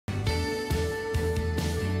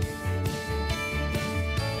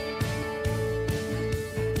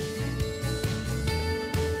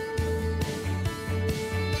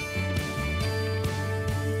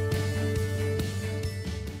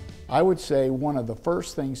I would say one of the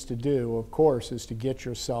first things to do, of course, is to get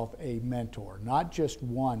yourself a mentor, not just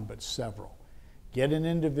one, but several. Get an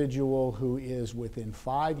individual who is within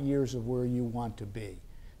 5 years of where you want to be.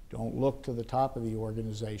 Don't look to the top of the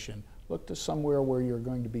organization. Look to somewhere where you're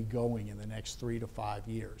going to be going in the next 3 to 5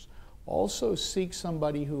 years. Also seek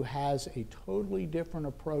somebody who has a totally different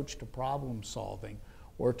approach to problem solving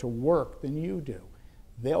or to work than you do.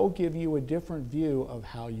 They'll give you a different view of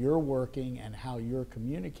how you're working and how you're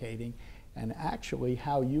communicating, and actually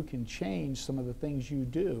how you can change some of the things you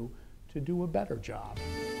do to do a better job.